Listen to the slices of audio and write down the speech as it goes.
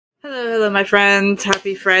Hello, my friends.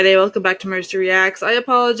 Happy Friday. Welcome back to Mercy Reacts. I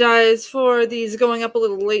apologize for these going up a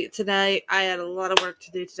little late tonight. I had a lot of work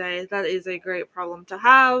to do today. That is a great problem to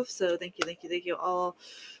have. So thank you all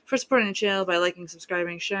for supporting the channel by liking,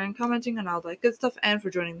 subscribing, sharing, commenting, and all that good stuff, and for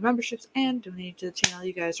joining the memberships and donating to the channel.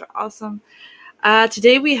 You guys are awesome.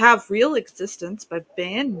 Today we have Real Existence by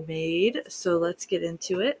band Maid. So let's get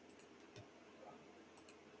into it.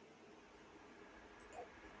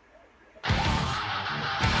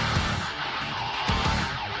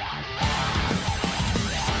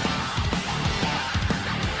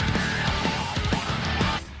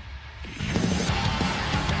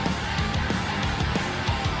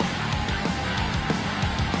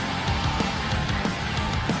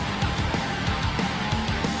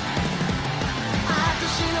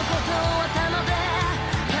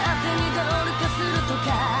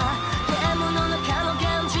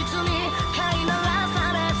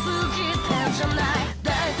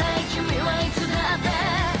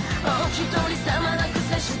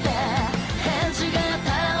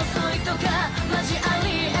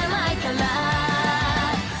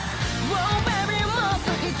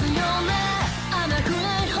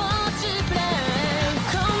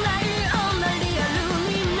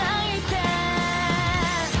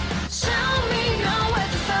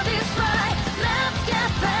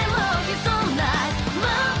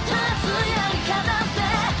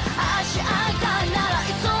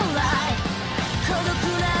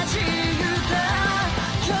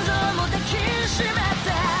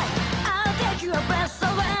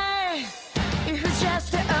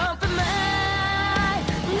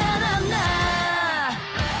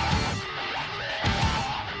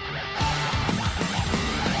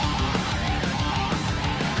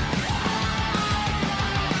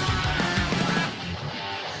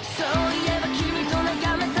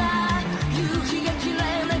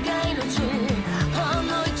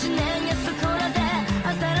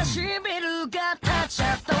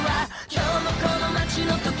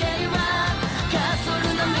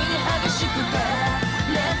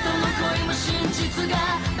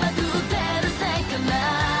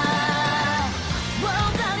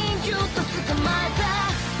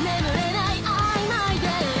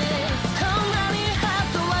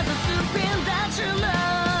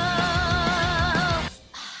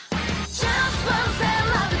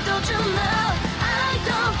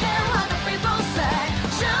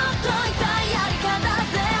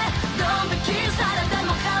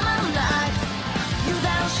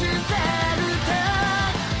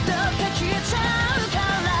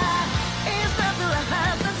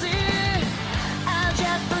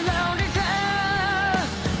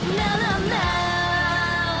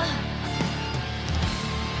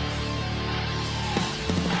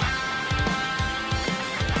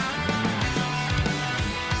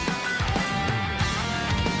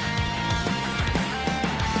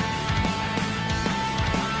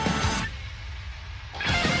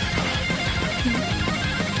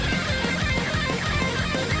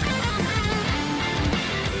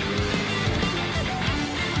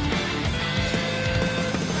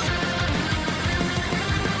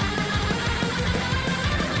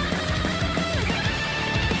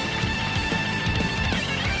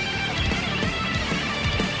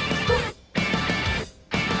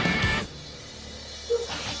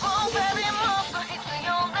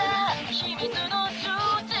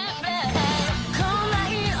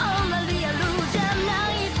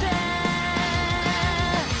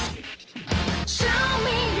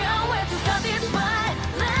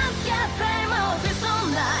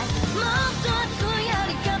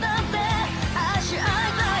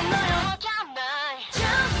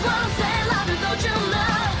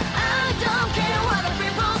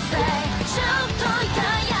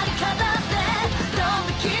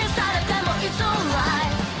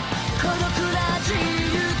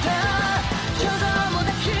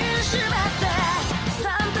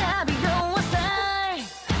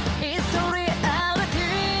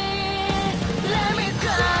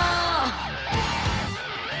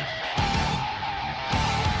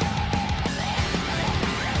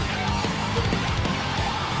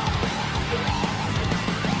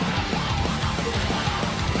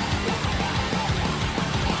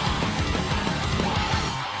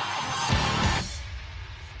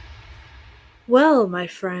 Well, my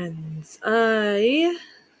friends, I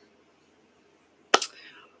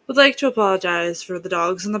would like to apologize for the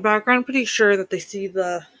dogs in the background. Pretty sure that they see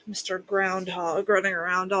the Mr. Groundhog running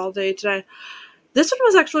around all day today. This one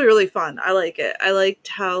was actually really fun. I like it. I liked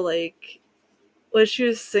how, when she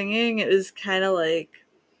was singing, it was kind of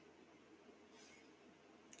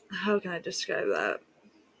how can I describe that?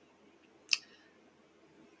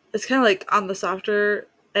 It's kind of on the softer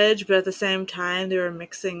edge, but at the same time they were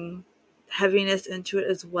mixing heaviness into it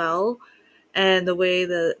as well. And the way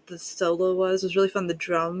the solo was really fun. The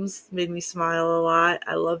drums made me smile a lot.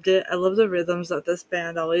 I loved it. I love the rhythms that this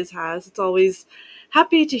band always has. It's always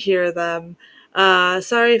happy to hear them.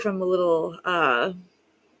 Sorry if I'm a little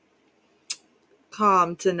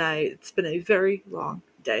calm tonight. It's been a very long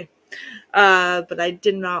day. But I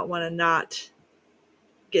did not want to not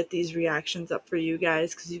get these reactions up for you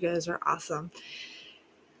guys because you guys are awesome.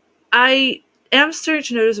 I am starting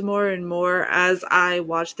to notice more and more as I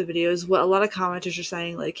watch the videos what a lot of commenters are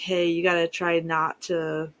saying, like, hey, you gotta try not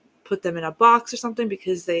to put them in a box or something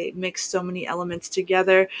because they mix so many elements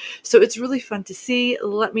together. So it's really fun to see.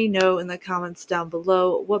 Let me know in the comments down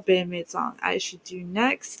below what Bandmaid song I should do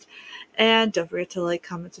next. And don't forget to like,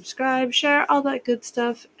 comment, subscribe, share, all that good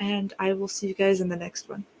stuff. And I will see you guys in the next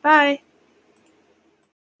one. Bye!